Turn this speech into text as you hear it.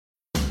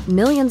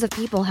Millions of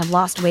people have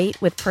lost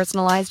weight with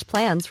personalized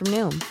plans from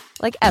Noom.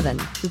 Like Evan,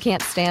 who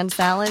can't stand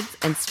salads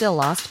and still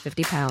lost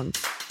 50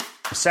 pounds.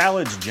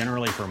 Salads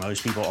generally for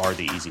most people are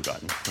the easy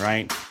button,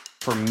 right?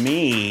 For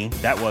me,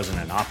 that wasn't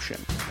an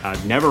option.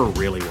 I never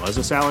really was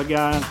a salad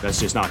guy. That's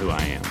just not who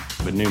I am.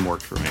 But Noom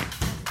worked for me.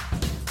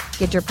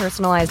 Get your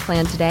personalized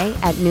plan today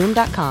at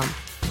Noom.com.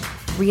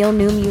 Real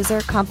Noom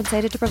user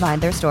compensated to provide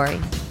their story.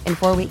 In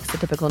 4 weeks, the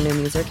typical Noom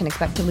user can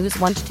expect to lose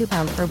 1 to 2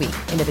 pounds per week.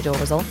 Individual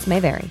results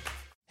may vary.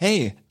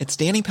 Hey, it's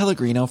Danny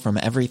Pellegrino from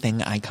Everything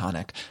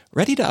Iconic.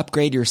 Ready to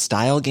upgrade your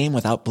style game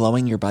without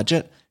blowing your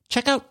budget?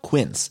 Check out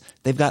Quince.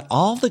 They've got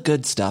all the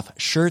good stuff,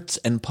 shirts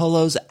and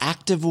polos,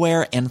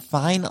 activewear, and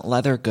fine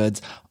leather goods,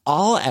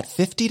 all at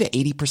 50 to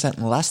 80%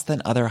 less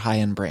than other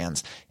high-end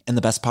brands. And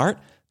the best part?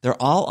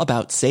 They're all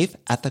about safe,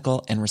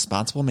 ethical, and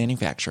responsible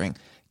manufacturing.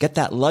 Get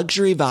that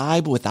luxury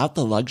vibe without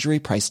the luxury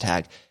price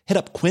tag. Hit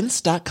up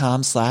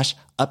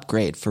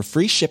quince.com/upgrade for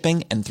free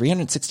shipping and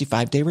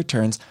 365-day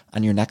returns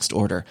on your next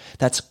order.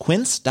 That's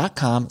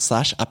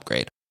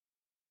quince.com/upgrade.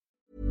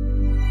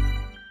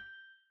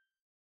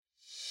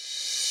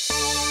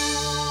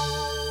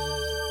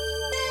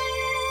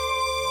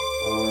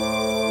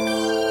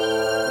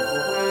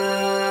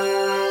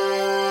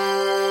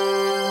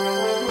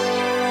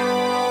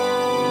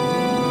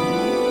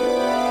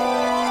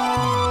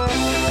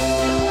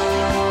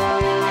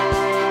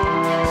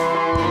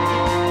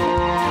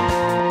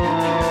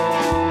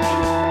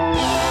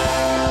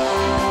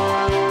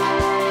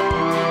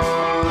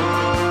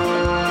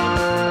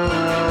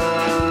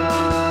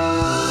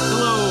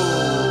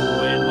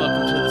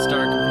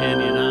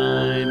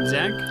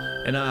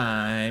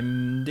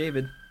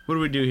 What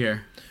do we do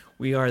here?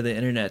 We are the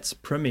internet's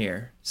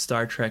premier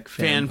Star Trek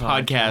fan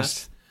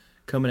podcast.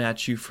 Coming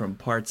at you from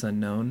parts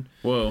unknown.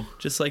 Whoa.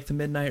 Just like the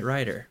Midnight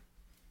Rider.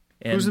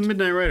 And, who's the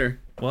Midnight Rider?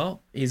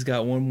 Well, he's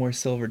got one more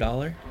silver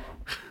dollar.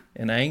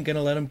 And I ain't going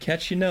to let him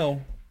catch, Ain't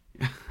going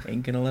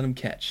to let him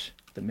catch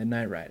the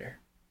Midnight Rider.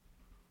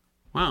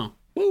 Wow.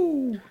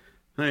 Woo!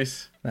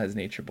 Nice. That's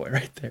Nature Boy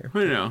right there.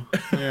 I know.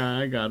 Yeah,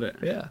 I got it.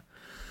 Yeah.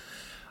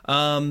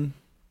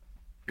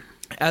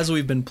 As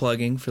we've been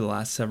plugging for the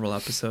last several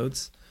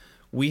episodes,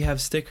 we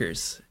have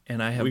stickers,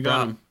 and I have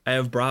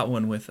brought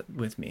one with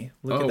me.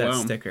 Look at that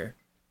sticker.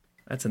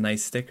 That's a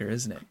nice sticker,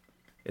 isn't it?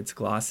 It's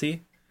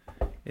glossy.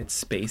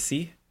 It's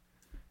spacey.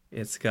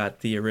 It's got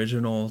the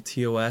original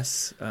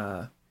TOS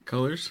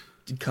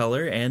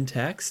color and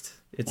text.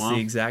 It's the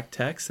exact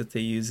text that they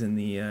use in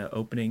the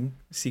opening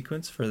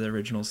sequence for the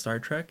original Star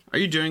Trek. Are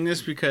you doing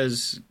this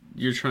because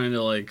you're trying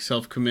to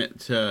self-commit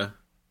to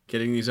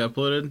getting these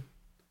uploaded?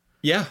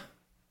 Yeah,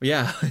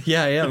 I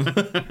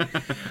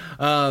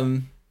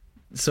am.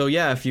 So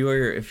yeah, if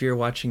you're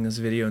watching this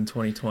video in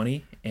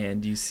 2020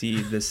 and you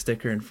see this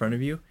sticker in front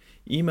of you,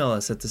 email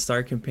us at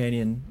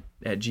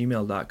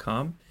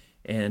thestarcompanion@gmail.com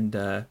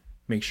and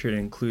make sure to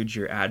include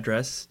your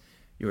address,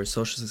 your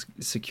social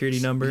security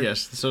number.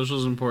 Yes, the social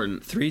is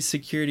important. 3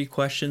 security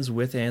questions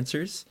with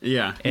answers.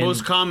 Yeah,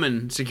 most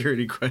common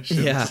security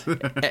questions. Yeah,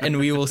 and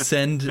we will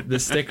send the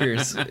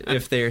stickers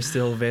if they are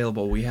still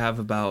available. We have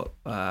about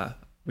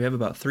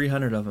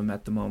 300 of them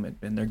at the moment,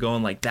 and they're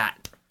going like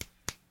that.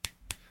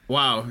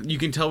 Wow, you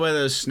can tell by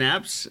those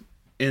snaps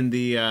in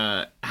the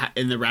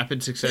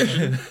rapid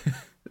succession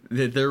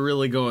that they're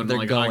really going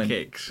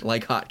hotcakes.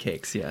 Like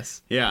hotcakes,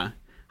 yes. Yeah,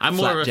 I'm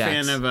more of a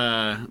fan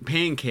of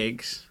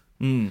pancakes.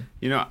 You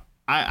know,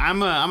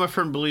 I'm a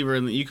firm believer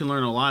in that you can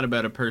learn a lot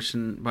about a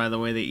person by the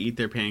way they eat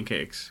their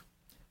pancakes.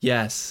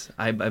 Yes,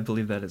 I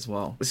believe that as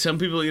well. Some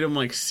people eat them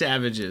like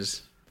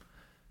savages.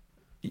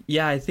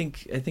 Yeah, I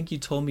think you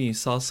told me you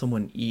saw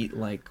someone eat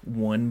like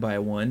 1 by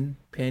 1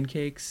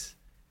 pancakes.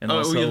 And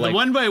the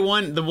 1 by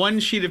 1, the 1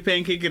 sheet of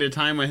pancake at a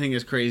time, I think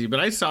is crazy. But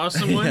I saw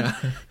someone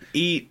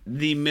eat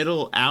the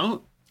middle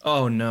out.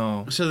 Oh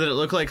no! So that it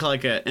looked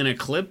like an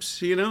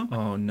eclipse,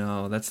 Oh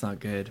no, that's not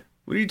good.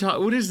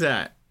 What is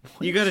that?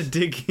 What? You got to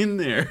dig in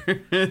there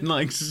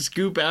and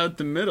scoop out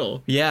the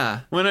middle. Yeah.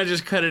 Why not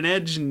just cut an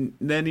edge and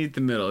then eat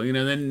the middle?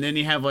 Then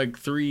you have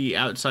 3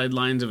 outside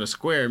lines of a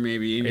square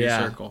maybe in your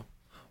circle.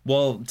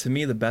 Well, to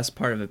me, the best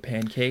part of a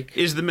pancake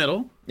is the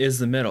middle.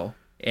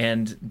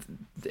 And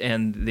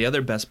the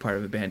other best part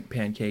of a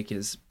pancake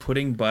is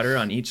putting butter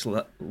on each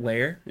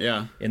layer.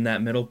 Yeah. In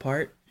that middle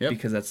part. Yep.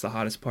 Because that's the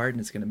hottest part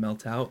and it's going to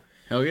melt out.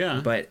 Hell yeah.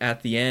 But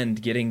at the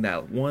end, getting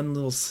that one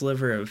little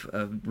sliver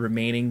of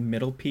remaining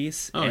middle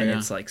piece,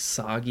 it's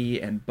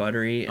soggy and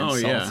buttery and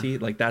salty.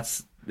 Yeah.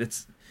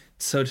 It's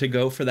so to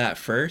go for that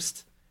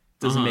first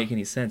doesn't make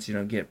any sense. You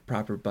don't get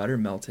proper butter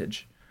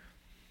meltage.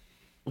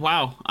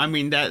 Wow. I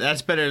mean,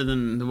 that's better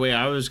than the way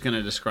I was going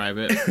to describe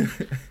it.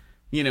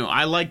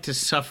 I like to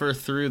suffer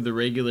through the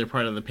regular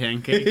part of the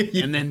pancake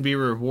and then be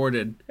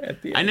rewarded.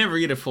 I never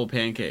eat a full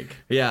pancake.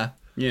 Yeah.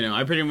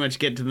 I pretty much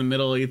get to the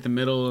middle, eat the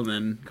middle, and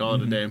then call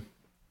it a day.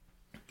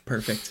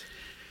 Perfect.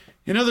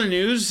 In other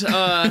news,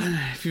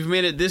 if you've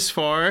made it this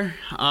far,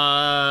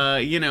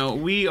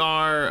 we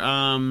are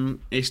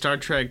a Star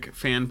Trek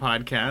fan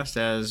podcast,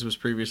 as was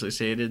previously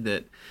stated,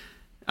 that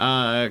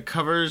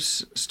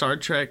covers Star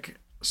Trek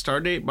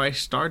Stardate by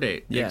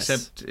Stardate. Yes.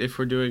 Except if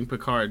we're doing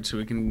Picard, so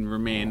we can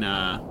remain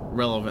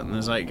relevant in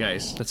the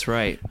zeitgeist. That's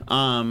right.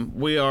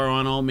 We are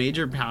on all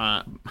major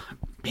why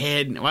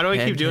do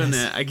I keep doing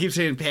that? I keep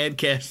saying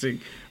podcasting.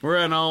 We're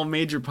on all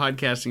major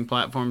podcasting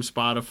platforms,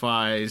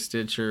 Spotify,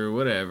 Stitcher,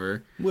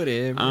 whatever.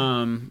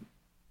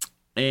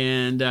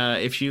 And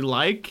if you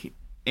like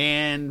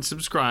and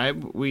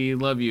subscribe, we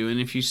love you. And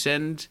if you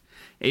send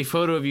a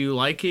photo of you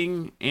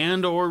liking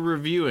and or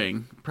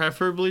reviewing,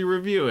 preferably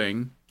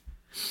reviewing,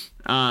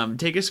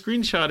 take a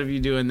screenshot of you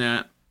doing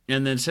that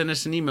and then send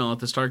us an email at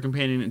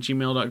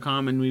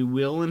thestarcompanion@gmail.com, and we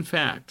will, in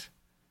fact,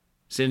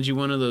 send you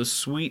one of those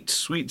sweet,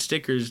 sweet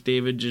stickers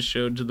David just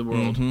showed to the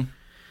world. Mm-hmm.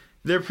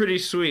 They're pretty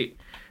sweet.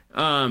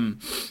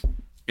 And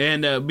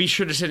be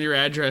sure to send your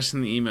address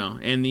in the email.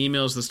 And the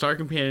email is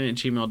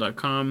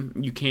thestarcompanion@gmail.com.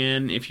 You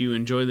can, if you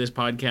enjoy this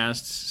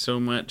podcast so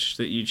much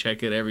that you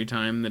check it every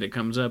time that it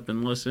comes up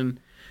and listen,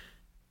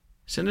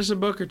 send us a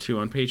buck or two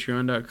on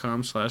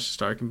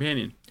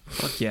patreon.com/thestarcompanion.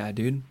 Fuck yeah,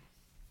 dude.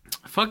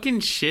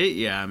 Fucking shit,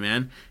 yeah,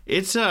 man.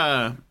 It's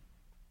the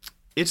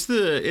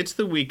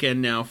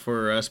weekend now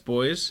for us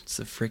boys. It's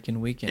a freaking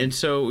weekend. And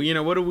so,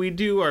 what do we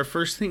do our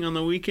first thing on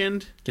the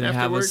weekend? Gonna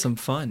have us some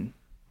fun.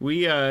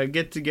 We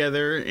get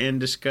together and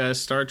discuss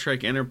Star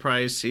Trek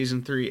Enterprise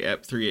Season 3,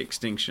 Ep 3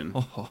 Extinction.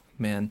 Oh,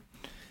 man.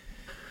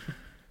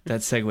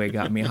 That segue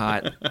got me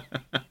hot. Do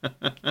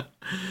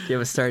you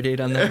have a start date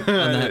on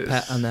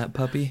that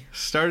puppy?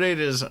 Start date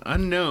is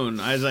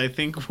unknown, as I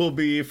think will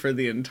be for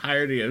the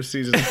entirety of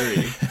Season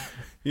 3.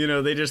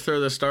 They just throw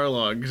the star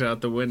logs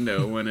out the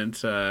window when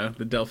it's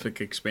the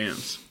Delphic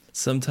Expanse.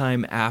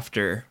 Sometime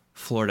after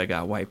Florida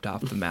got wiped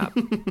off the map.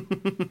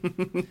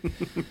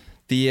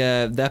 The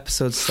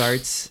episode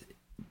starts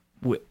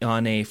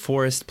on a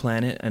forest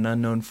planet, an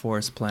unknown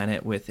forest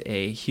planet, with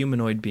a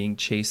humanoid being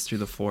chased through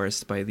the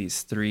forest by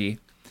these three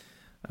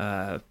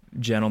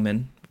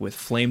gentlemen with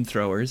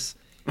flamethrowers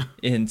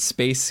in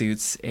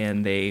spacesuits,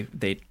 and they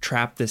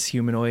trap this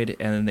humanoid,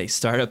 and then they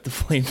start up the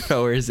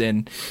flamethrowers,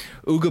 and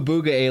ooga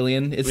booga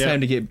alien, it's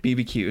time to get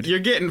BBQ'd. You're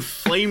getting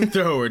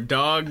flamethrower,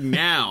 dog,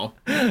 now.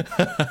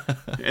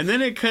 And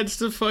then it cuts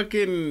to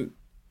fucking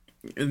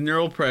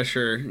neural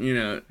pressure,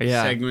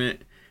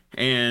 segment,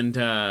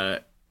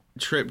 and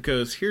Trip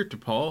goes, "Here,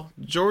 T'Pol,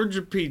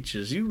 Georgia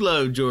peaches. You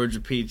love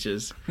Georgia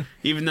peaches,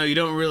 even though you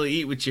don't really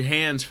eat with your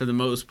hands for the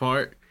most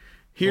part.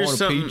 Here's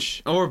something,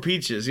 peach. Or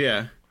peaches,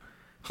 yeah.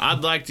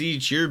 I'd like to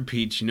eat your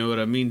peach, you know what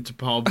I mean,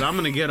 T'Pol, but I'm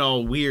gonna get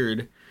all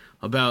weird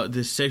about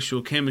this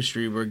sexual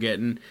chemistry we're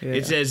getting. Yeah.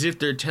 It's as if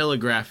they're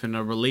telegraphing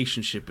a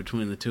relationship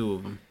between the two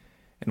of them.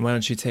 And why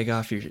don't you take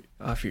off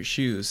your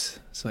shoes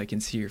so I can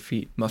see your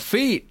feet? My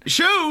feet!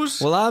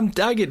 Shoes? Well,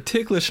 I get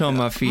ticklish on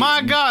my feet.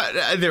 My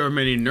God, there are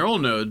many neural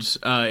nodes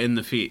in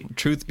the feet.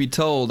 Truth be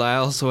told, I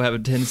also have a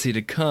tendency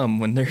to come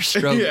when they're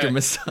stroked or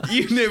massaged.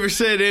 You never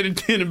said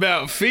anything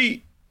about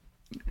feet.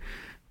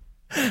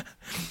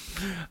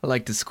 I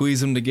like to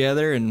squeeze them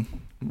together, and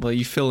well,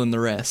 you fill in the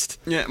rest.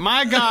 Yeah,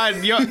 my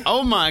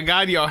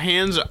God, your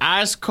hands are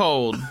ice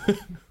cold.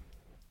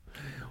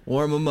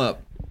 Warm them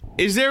up.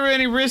 Is there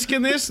any risk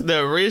in this?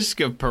 The risk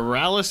of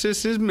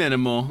paralysis is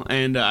minimal.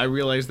 And I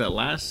realized that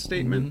last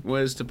statement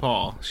was to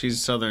Paul.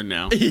 She's Southern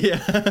now.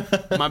 Yeah.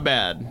 My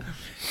bad.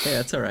 Hey,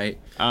 that's all right.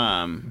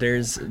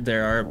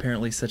 There are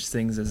apparently such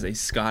things as a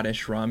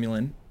Scottish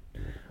Romulan.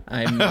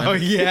 I'm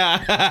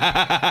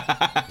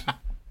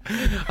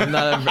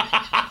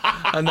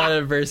not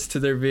averse to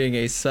there being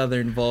a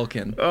Southern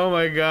Vulcan. Oh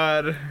my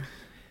God.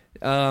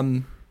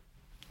 I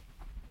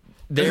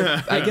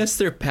guess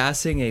they're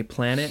passing a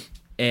planet,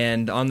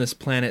 and on this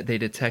planet they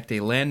detect a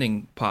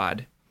landing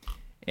pod.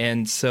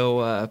 And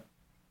so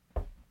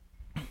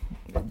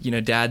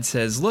Dad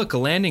says, "Look, a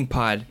landing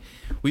pod.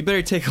 We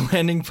better take a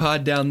landing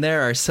pod down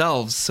there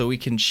ourselves so we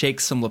can shake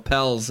some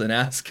lapels and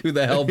ask who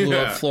the hell blew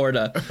up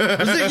Florida."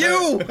 Was it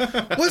you?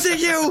 Was it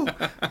you?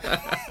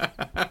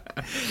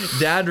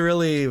 Dad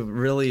really,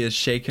 really is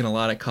shaking a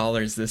lot of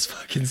collars this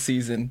fucking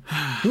season.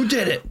 Who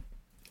did it?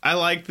 I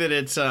like that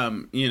it's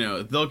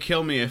they'll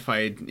kill me if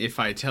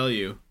I tell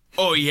you.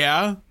 Oh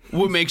yeah?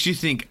 What makes you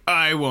think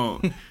I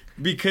won't?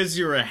 Because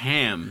you're a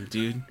ham,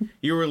 dude.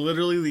 You were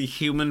literally the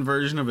human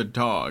version of a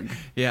dog.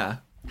 Yeah.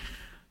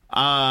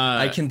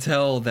 I can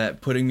tell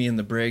that putting me in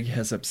the brig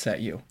has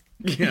upset you.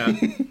 Yeah.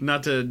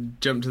 Not to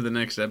jump to the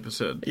next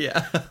episode.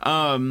 Yeah.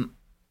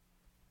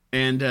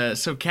 And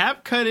so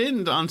Cap cut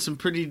in on some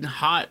pretty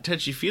hot,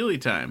 touchy-feely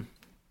time.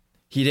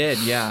 He did,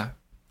 yeah.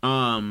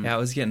 Yeah, it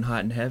was getting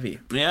hot and heavy.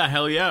 Yeah,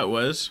 hell yeah, it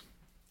was.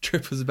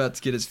 Trip was about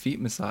to get his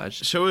feet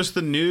massaged. Show us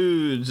the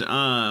nudes.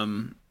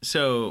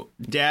 So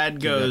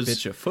Dad goes... Give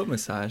that bitch a foot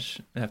massage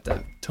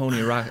after Tony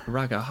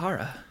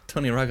Ragahara.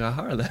 Tony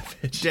Ragahara, that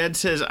bitch. Dad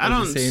says, I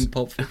don't... Saying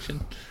Pulp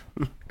Fiction.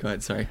 Go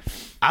ahead, sorry.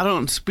 I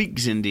don't speak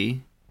Zindi,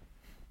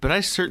 but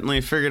I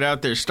certainly figured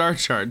out their star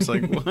charts.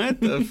 Like,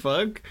 what the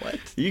fuck? What?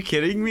 Are you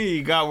kidding me?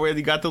 You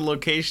got the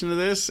location of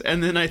this?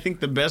 And then I think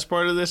the best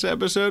part of this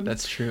episode...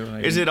 That's true.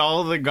 Is it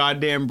all the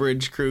goddamn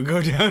bridge crew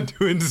go down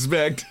to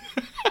inspect.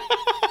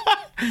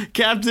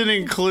 Captain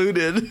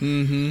included.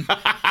 Mm-hmm.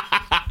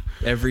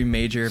 Every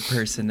major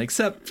person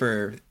except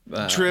for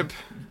Trip.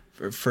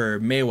 For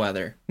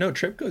Mayweather. No,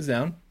 Trip goes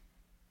down.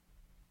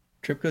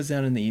 Trip goes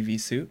down in the EV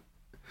suit.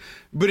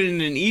 But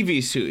in an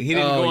EV suit, he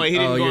didn't go. He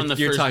didn't go in the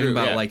first. You're talking group,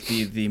 about like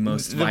the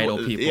most vital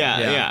people.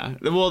 Yeah.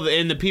 Well,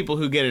 and the people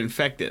who get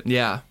infected.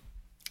 Yeah.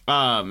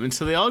 And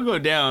so they all go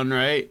down,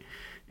 right?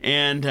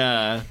 And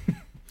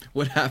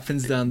what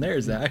happens down there,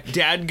 Zach?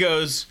 Dad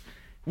goes,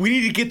 "We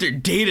need to get their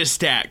data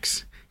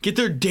stacks. Get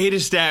their data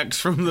stacks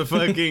from the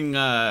fucking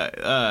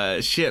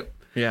ship."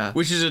 Yeah.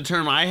 Which is a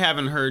term I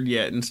haven't heard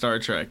yet in Star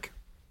Trek.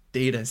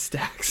 Data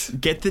stacks.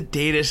 Get the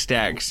data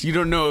stacks. You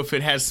don't know if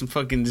it has some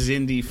fucking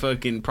Xindi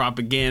fucking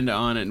propaganda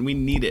on it, and we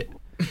need it.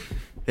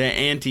 That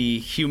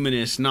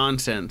anti-humanist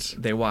nonsense.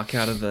 They walk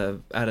out of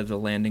the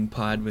landing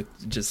pod with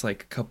just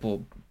like a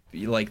couple,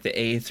 like the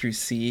A through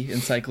C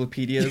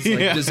encyclopedias.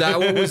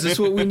 Like, was this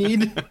what we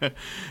need?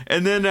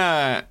 And then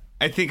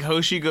I think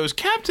Hoshi goes,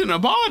 "Captain, a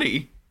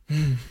body."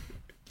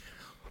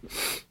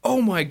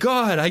 Oh my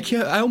god, I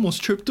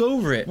almost tripped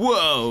over it.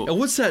 Whoa. And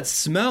what's that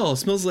smell? It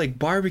smells like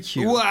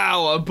barbecue.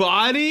 Wow, a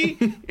body?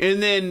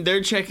 And then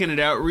they're checking it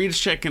out. Reed's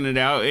checking it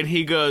out, and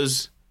he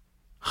goes,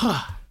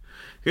 "Huh.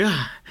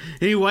 Yeah."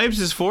 And he wipes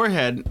his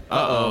forehead.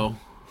 Uh-oh.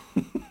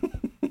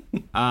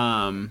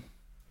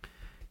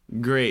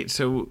 Great.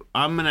 So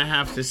I'm going to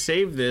have to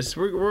save this.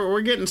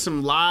 We're getting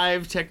some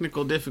live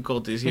technical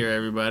difficulties here,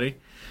 everybody.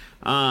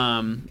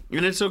 And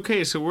it's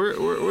okay. So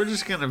we're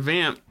just going to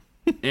vamp.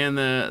 And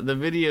the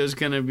video is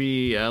going to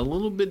be a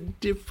little bit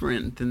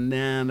different than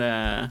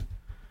that.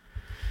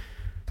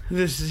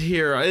 This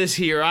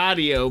here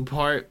audio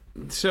part.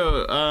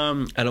 So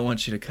I don't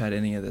want you to cut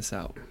any of this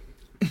out.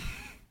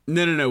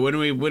 No. When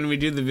we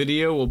do the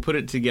video, we'll put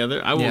it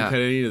together. I won't cut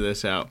any of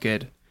this out.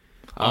 Good.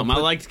 I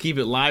like to keep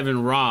it live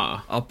and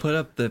raw. I'll put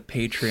up the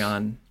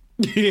Patreon.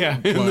 Yeah,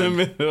 in the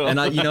middle.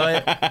 And you know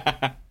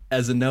what?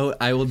 As a note,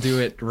 I will do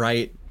it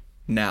right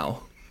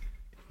now.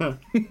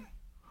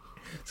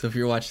 So if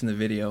you're watching the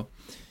video,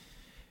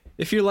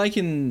 if you're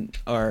liking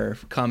our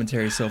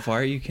commentary so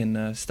far, you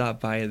can stop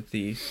by at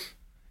the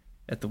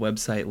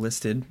website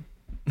listed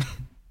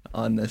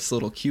on this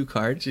little cue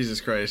card.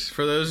 Jesus Christ.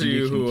 For those of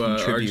you who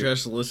are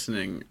just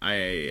listening,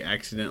 I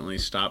accidentally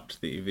stopped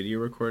the video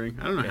recording.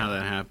 I don't know how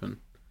that happened.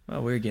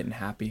 Well, we're getting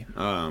happy.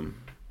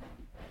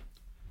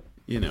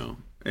 You know,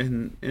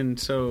 and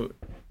so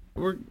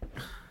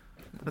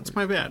that's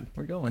my bad.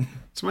 We're going.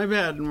 It's my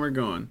bad, and we're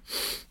going.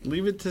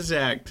 Leave it to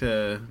Zach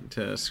to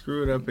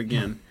screw it up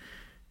again.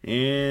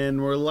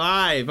 And we're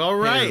live. All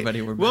right. Hey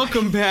everybody, we're back.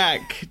 Welcome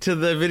back to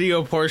the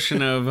video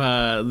portion of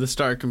the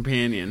Star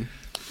Companion.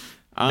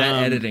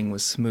 That editing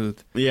was smooth.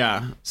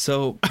 Yeah.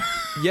 So,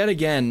 yet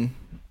again,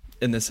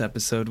 in this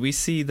episode, we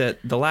see that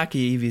the lack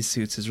of EV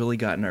suits has really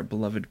gotten our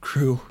beloved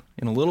crew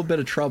in a little bit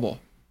of trouble.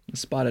 A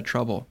spot of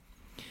trouble.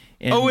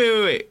 And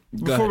wait.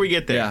 Before we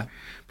get there. Yeah.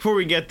 Before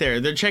we get there,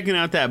 they're checking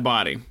out that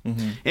body.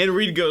 Mm-hmm. And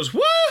Reed goes,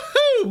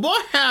 "Woohoo! Boy,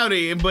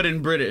 howdy!" But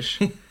in British.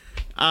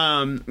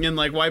 And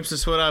like wipes the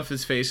sweat off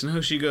his face. And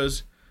Hoshi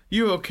goes,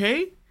 "You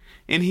okay?"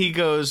 And he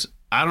goes,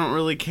 "I don't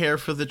really care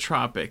for the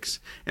tropics."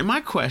 And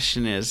my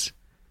question is,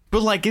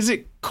 but like, is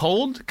it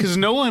cold? Because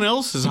no one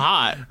else is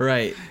hot.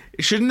 Right.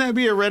 Shouldn't that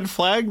be a red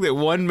flag that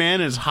one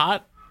man is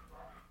hot?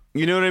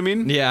 You know what I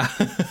mean? Yeah.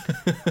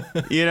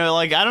 You know,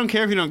 like, I don't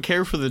care if you don't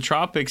care for the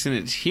tropics and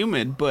it's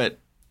humid, but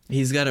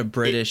he's got a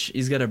British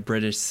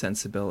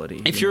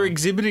sensibility. If you're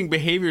exhibiting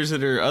behaviors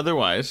that are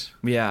otherwise,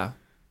 yeah,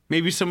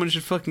 maybe someone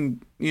should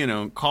fucking,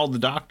 call the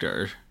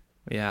doctor.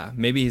 Yeah,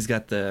 maybe he's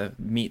got the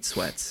meat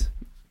sweats.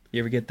 You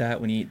ever get that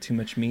when you eat too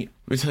much meat?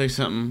 Let me tell you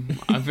something.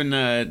 I've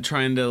been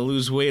trying to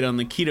lose weight on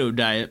the keto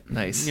diet.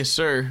 Nice. Yes,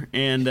 sir.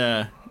 And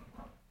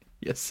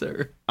yes,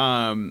 sir.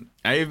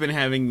 I've been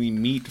having the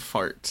meat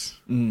farts.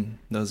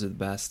 Those are the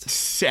best.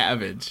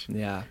 Savage.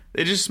 Yeah.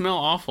 They just smell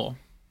awful.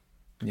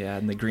 Yeah,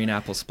 and the green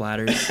apple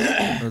splatters.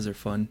 Those are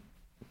fun.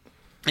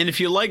 And if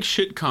you like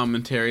shit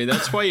commentary,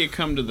 that's why you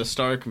come to the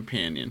Star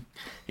Companion.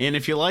 And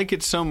if you like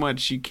it so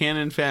much, you can,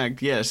 in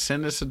fact, yes,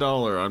 send us $1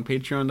 on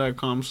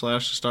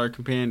patreon.com/Star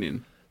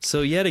Companion.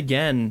 So yet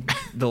again,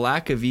 the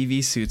lack of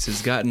EV suits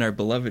has gotten our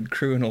beloved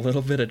crew in a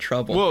little bit of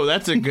trouble. Whoa,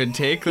 that's a good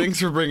take. Thanks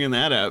for bringing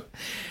that up.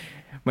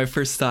 My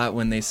first thought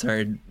when they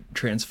started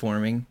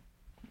transforming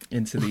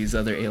into these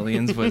other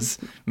aliens was,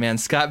 man,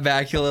 Scott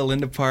Bakula,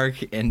 Linda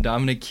Park, and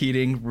Dominic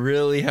Keating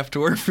really have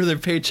to work for their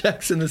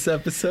paychecks in this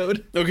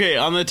episode. Okay,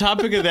 on the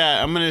topic of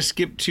that, I'm going to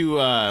skip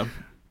to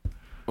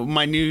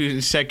my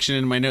new section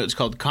in my notes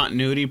called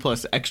Continuity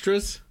Plus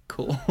Extras.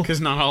 Cool. Because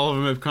not all of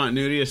them have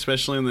continuity,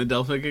 especially in the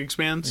Delphic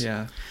Expanse.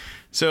 Yeah.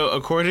 So,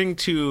 according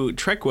to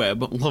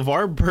TrekWeb,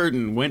 LeVar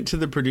Burton went to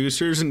the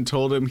producers and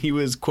told him he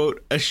was,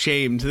 quote,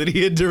 ashamed that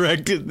he had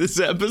directed this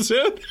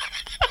episode.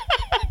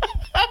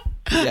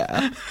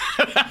 Yeah.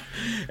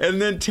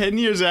 And then 10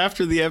 years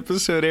after the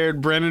episode aired,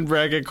 Brennan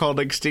Brackett called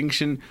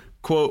Extinction,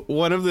 quote,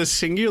 one of the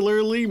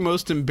singularly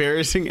most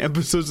embarrassing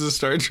episodes of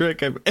Star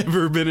Trek I've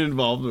ever been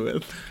involved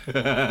with.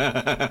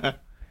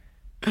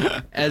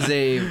 As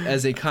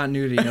a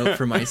continuity note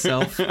for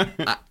myself,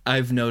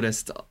 I've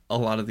noticed a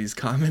lot of these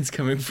comments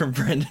coming from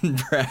Brendan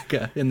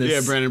Braga in this.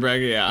 Yeah, Brendan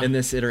Braga. Yeah, in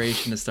this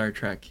iteration of Star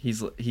Trek,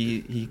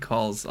 he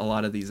calls a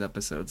lot of these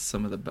episodes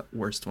some of the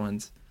worst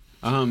ones.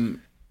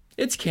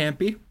 It's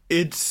campy.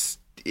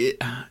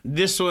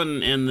 This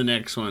one and the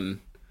next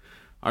one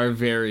are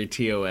very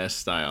TOS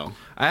style.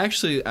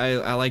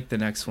 I like the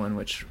next one,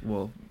 which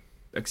we'll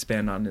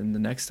expand on in the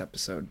next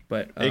episode.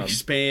 But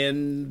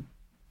expand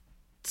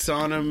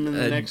on them in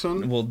the next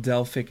one? We'll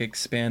Delphic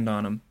expand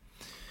on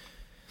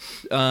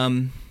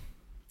them.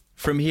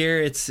 From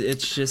here, it's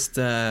just...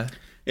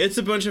 it's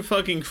a bunch of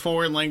fucking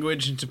foreign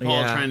language and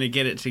T'Pol trying to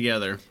get it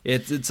together.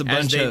 It's a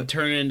bunch of...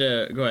 turn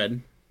into... Go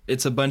ahead.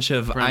 It's a bunch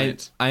of,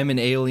 I'm an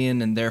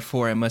alien and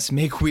therefore I must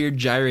make weird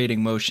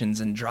gyrating motions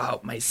and draw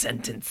out my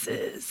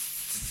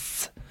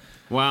sentences.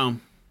 Wow.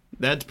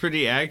 That's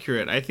pretty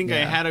accurate. I think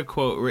I had a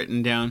quote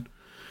written down.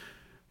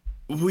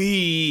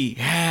 We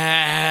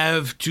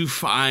have to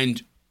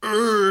find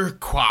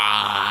Urquhart.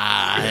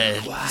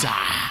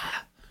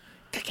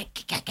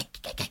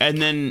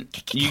 And then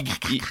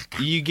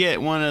you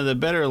get one of the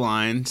better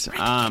lines.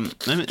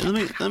 Let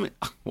me.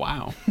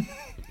 Wow.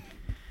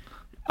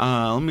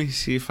 Let me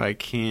see if I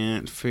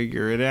can't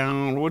figure it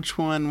out. Which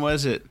one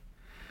was it?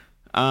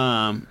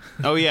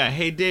 Oh yeah.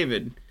 Hey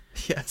David.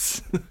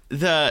 Yes.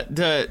 There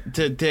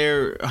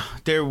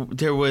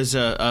was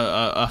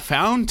a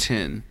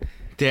fountain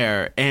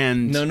there,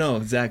 and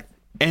no, Zach,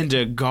 and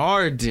a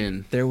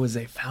garden. There was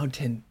a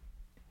fountain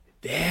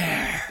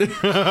there.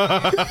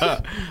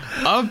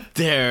 Up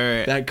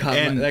there. That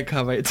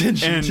caught my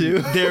attention too.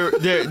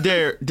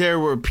 There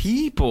were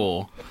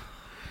people.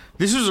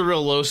 This was a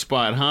real low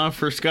spot, huh,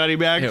 for Scotty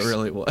Bax? It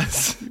really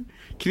was.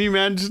 Can you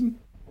imagine?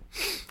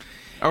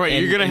 All right,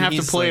 you're gonna have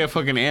to play a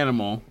fucking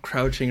animal,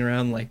 crouching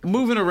around, like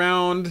moving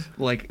around,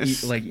 like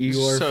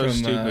Igor so from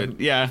stupid.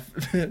 Yeah,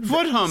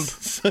 foot hump,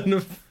 son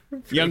of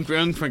young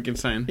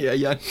Frankenstein. Yeah,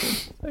 young.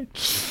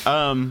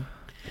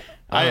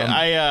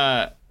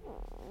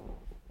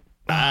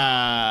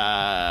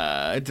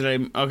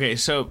 Okay,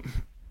 so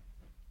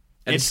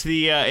it's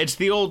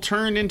the old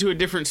turned into a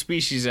different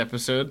species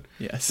episode.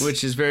 Yes,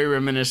 which is very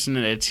reminiscent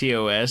of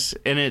TOS,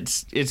 and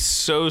it's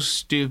so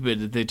stupid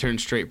that they turn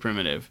straight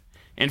primitive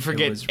and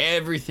forget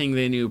everything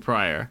they knew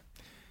prior.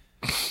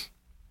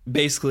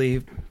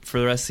 Basically, for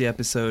the rest of the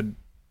episode,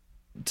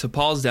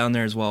 T'Pol's down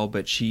there as well,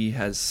 but she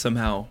has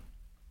somehow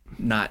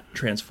not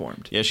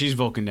transformed. Yeah, she's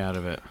Vulcaned out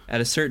of it.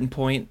 At a certain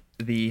point,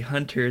 the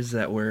hunters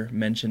that were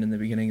mentioned in the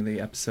beginning of the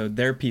episode,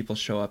 their people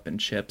show up in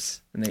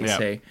ships, and they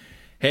say,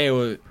 hey,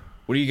 what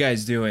are you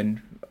guys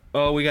doing?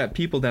 Oh, we got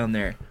people down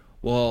there.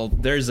 Well,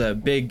 there's a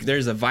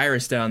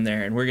virus down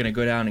there, and we're going to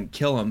go down and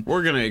kill them.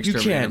 We're going to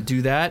exterminate them. You can't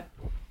do that.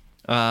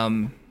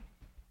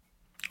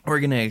 We're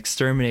going to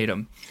exterminate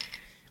them.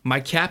 My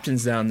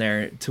captain's down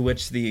there, to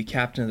which the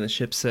captain of the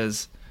ship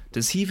says,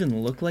 does he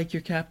even look like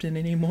your captain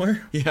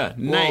anymore? Yeah,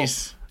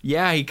 nice. Well,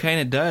 yeah, he kind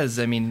of does.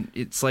 I mean,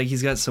 it's like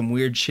he's got some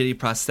weird, shitty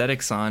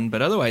prosthetics on,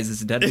 but otherwise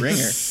it's a dead ringer.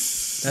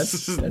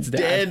 That's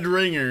dead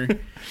ringer.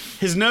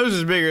 His nose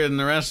is bigger than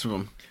the rest of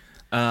them.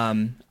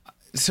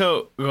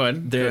 So, go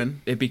ahead.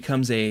 It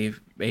becomes a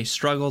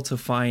struggle to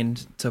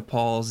find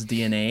T'Pol's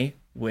DNA,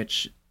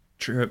 which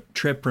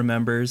Trip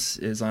remembers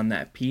is on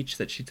that peach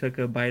that she took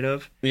a bite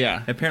of.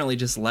 Yeah. Apparently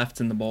just left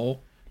in the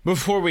bowl.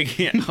 Before we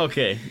get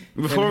there.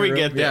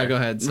 Yeah, go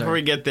ahead. Sorry. Before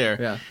we get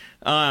there.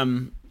 Yeah.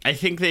 I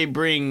think they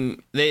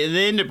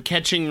end up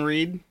catching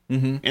Reed,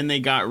 and they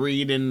got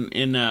Reed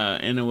in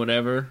a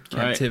whatever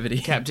captivity,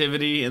 right?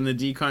 Captivity in the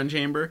decon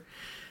chamber,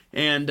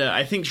 and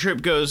I think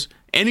Trip goes,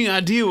 "Any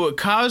idea what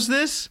caused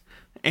this?"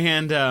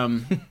 And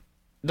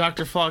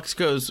Dr. Fox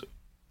goes,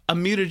 "A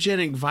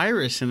mutagenic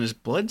virus in his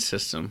blood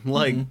system."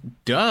 Like,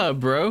 duh,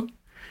 bro,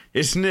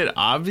 isn't it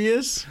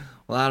obvious?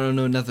 Well, I don't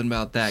know nothing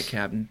about that,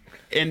 Captain.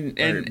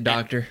 And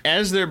Doctor,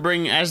 as those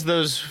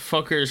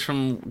fuckers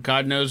from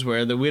God knows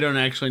where, that we don't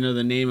actually know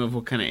the name of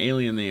what kind of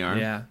alien they are.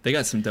 Yeah, they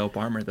got some dope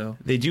armor though.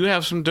 They do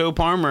have some dope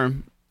armor,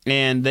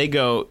 and they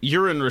go,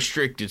 "You're in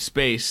restricted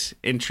space,"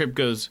 and Trip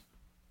goes,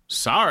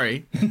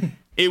 "Sorry,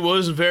 it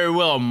wasn't very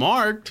well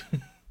marked."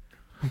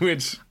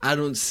 Which I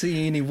don't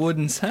see any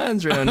wooden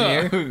signs around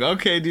here.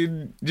 Okay,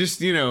 dude, just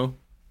some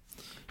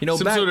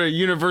sort of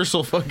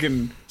universal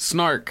fucking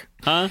snark,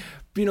 huh?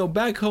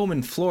 Back home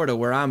in Florida,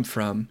 where I'm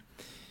from,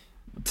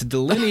 to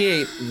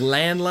delineate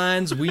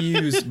landlines, we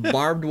use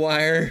barbed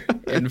wire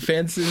and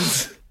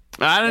fences.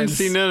 I didn't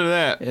see none of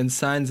that. And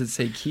signs that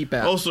say "keep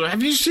out." Also,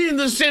 have you seen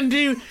the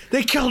Cindy?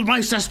 They killed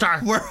my sister.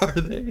 Where are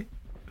they?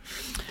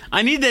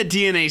 I need that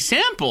DNA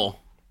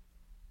sample.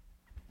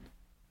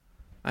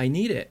 I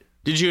need it.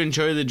 Did you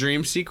enjoy the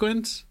dream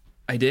sequence?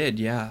 I did,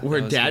 yeah.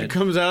 Where Dad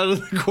comes out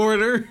of the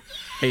corner?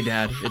 Hey,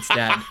 Dad, it's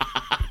Dad.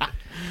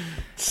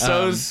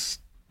 So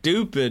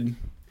stupid.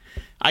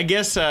 I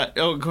guess, go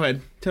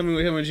ahead. Tell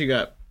me how much you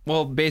got.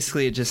 Well,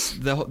 basically, it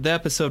just, the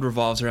episode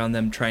revolves around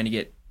them trying to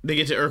get... They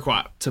get to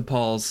Urquhart.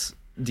 T'Pol's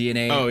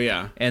DNA. Oh,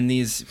 yeah. And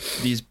these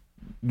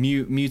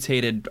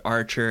mutated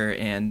Archer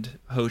and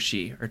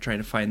Hoshi are trying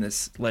to find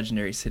this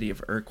legendary city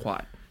of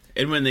Urquat.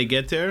 And when they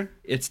get there,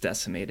 it's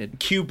decimated.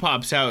 Q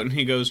pops out and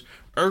he goes,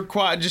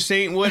 Urquat just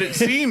ain't what it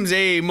seems,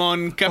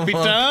 mon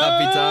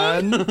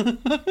capitan?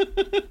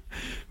 Capitan.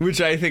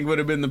 Which I think would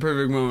have been the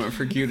perfect moment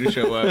for Q to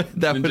show up.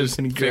 That would have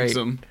been great.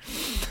 Him.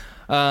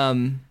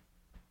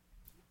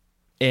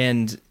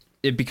 And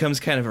it becomes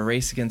kind of a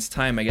race against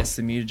time. I guess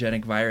the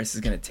mutagenic virus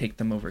is going to take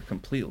them over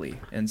completely.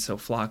 And so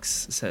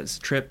Phlox says,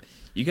 Trip,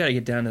 you got to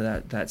get down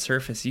to that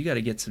surface. You got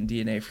to get some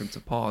DNA from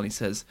T'Pol. And he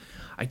says,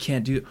 I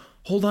can't do it.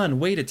 Hold on,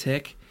 wait a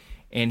tick.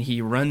 And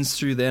he runs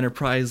through the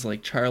Enterprise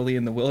like Charlie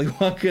and the Willy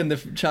Wonka in the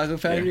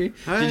chocolate factory.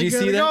 Yeah. Did you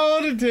see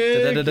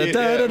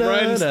that?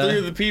 Runs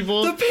through the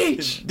people. The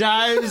peach!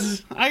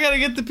 Dives. I got to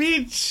get the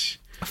peach.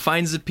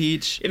 Finds the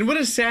peach. And what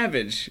a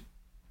savage.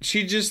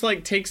 She just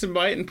like takes a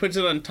bite and puts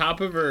it on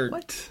top of her...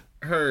 What?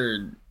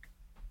 Her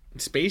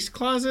space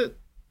closet?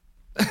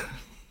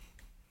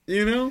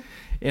 You know?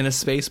 In a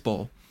space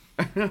bowl.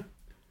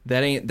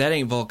 That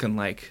ain't Vulcan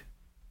like.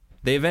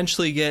 They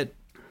eventually get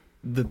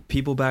the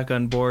people back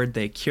on board.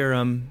 They cure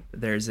them.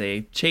 There's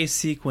a chase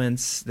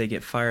sequence. They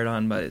get fired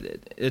on, but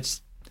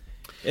it's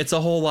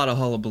a whole lot of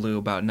hullabaloo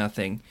about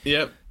nothing.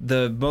 Yep.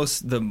 The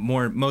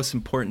most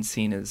important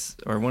scene is,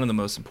 or one of the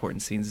most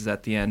important scenes is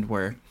at the end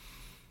where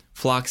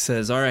Phlox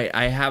says, all right,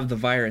 I have the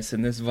virus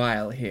in this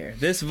vial here.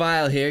 This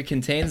vial here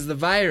contains the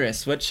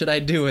virus. What should I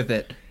do with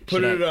it?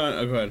 Put it on.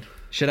 Oh, go ahead.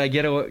 Should I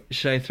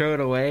throw it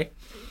away?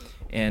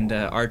 And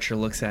Archer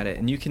looks at it,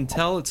 and you can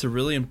tell it's a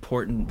really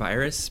important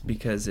virus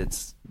because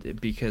it's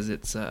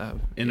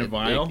in a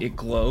vial. It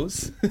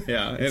glows.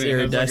 Yeah, it's and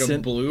it has like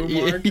a blue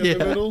mark in the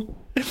middle.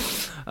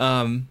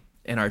 And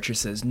Archer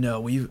says, "No,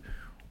 we've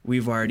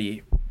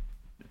already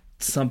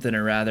something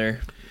or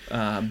rather."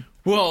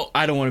 Well,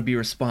 I don't want to be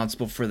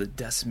responsible for the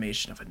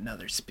decimation of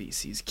another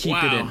species.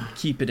 Keep it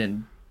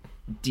in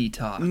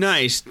detox.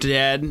 Nice,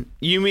 Dad.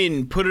 You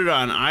mean put it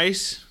on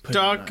ice,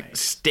 Doc?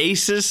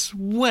 Stasis?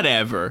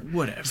 Whatever.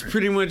 It's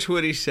pretty much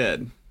what he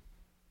said.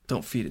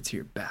 Don't feed it to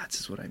your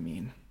bats is what I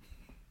mean.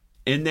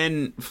 And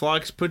then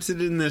Phlox puts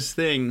it in this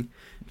thing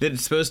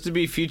that's supposed to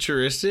be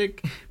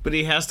futuristic, but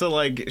he has to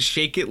like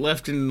shake it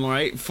left and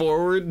right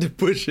forward to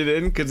push it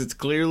in because it's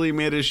clearly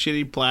made of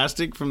shitty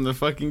plastic from the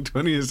fucking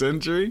 20th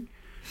century.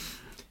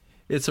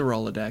 It's a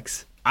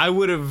Rolodex. I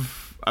would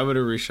have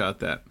reshot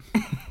that.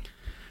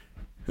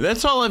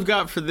 That's all I've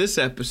got for this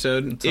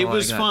episode. It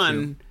was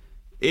fun.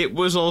 Too. It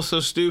was also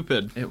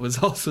stupid.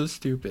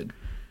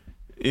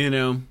 You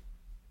know.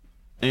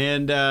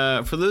 And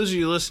for those of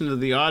you listening to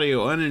the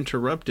audio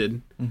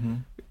uninterrupted,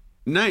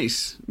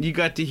 nice. You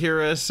got to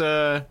hear us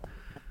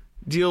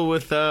deal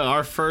with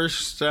our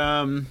first...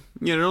 it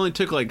only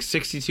took like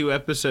 62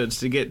 episodes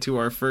to get to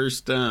our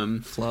first...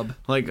 flub.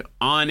 Like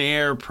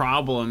on-air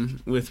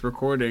problem with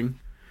recording.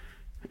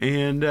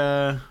 And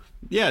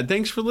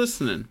thanks for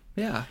listening.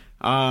 Yeah.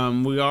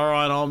 We are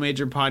on all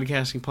major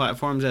podcasting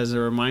platforms. As a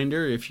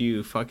reminder, if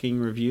you fucking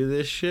review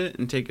this shit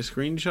and take a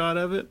screenshot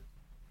of it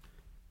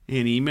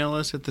and email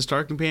us at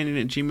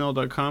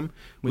thestarcompanion@gmail.com,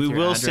 we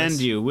will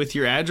send you, with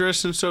your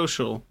address and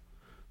social,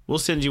 we'll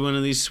send you one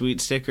of these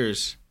sweet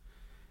stickers.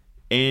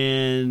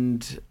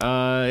 And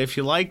if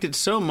you liked it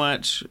so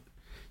much,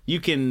 you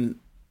can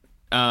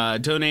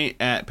donate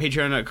at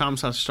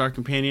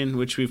patreon.com/starcompanion,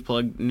 which we've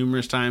plugged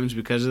numerous times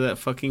because of that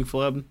fucking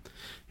flub.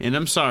 And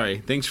I'm sorry.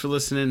 Thanks for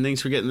listening.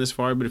 Thanks for getting this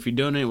far. But if you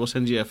donate, we'll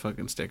send you a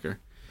fucking sticker.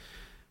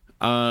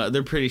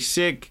 They're pretty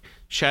sick.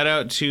 Shout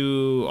out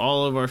to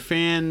all of our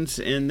fans.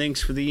 And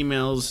thanks for the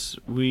emails.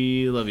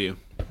 We love you.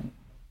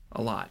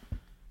 A lot.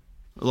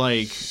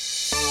 Like,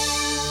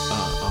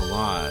 a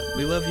lot.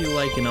 We love you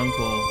like an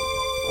uncle.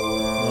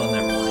 Well,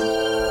 never mind.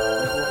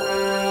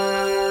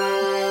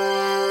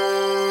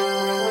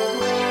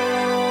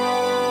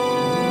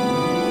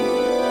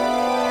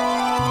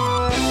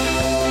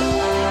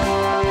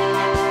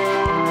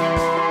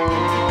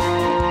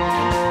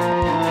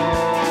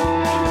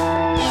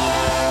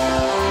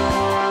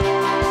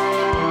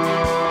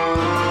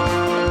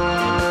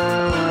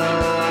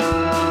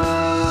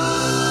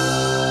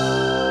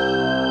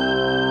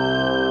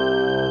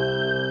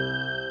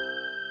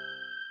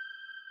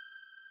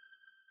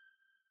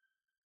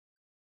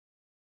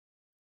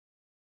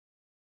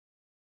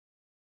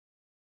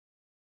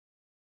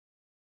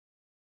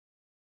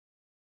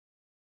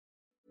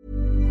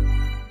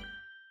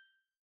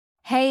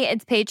 Hey,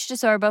 it's Paige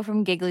DeSorbo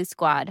from Giggly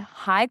Squad.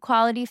 High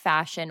quality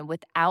fashion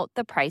without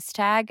the price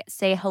tag.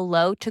 Say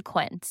hello to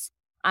Quince.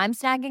 I'm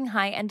snagging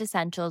high-end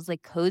essentials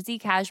like cozy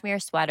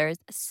cashmere sweaters,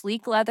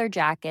 sleek leather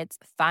jackets,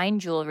 fine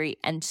jewelry,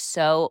 and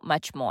so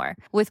much more.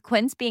 With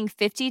Quince being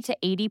 50 to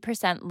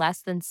 80%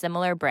 less than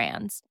similar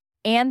brands.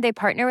 And they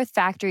partner with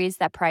factories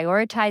that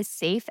prioritize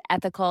safe,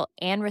 ethical,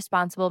 and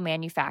responsible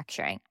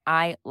manufacturing.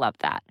 I love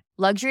that.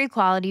 Luxury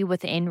quality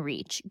within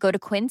reach. Go to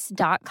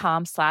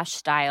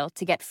quince.com/style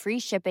to get free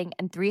shipping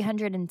and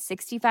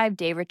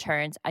 365-day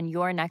returns on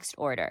your next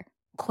order.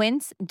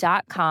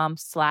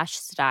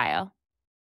 Quince.com/style.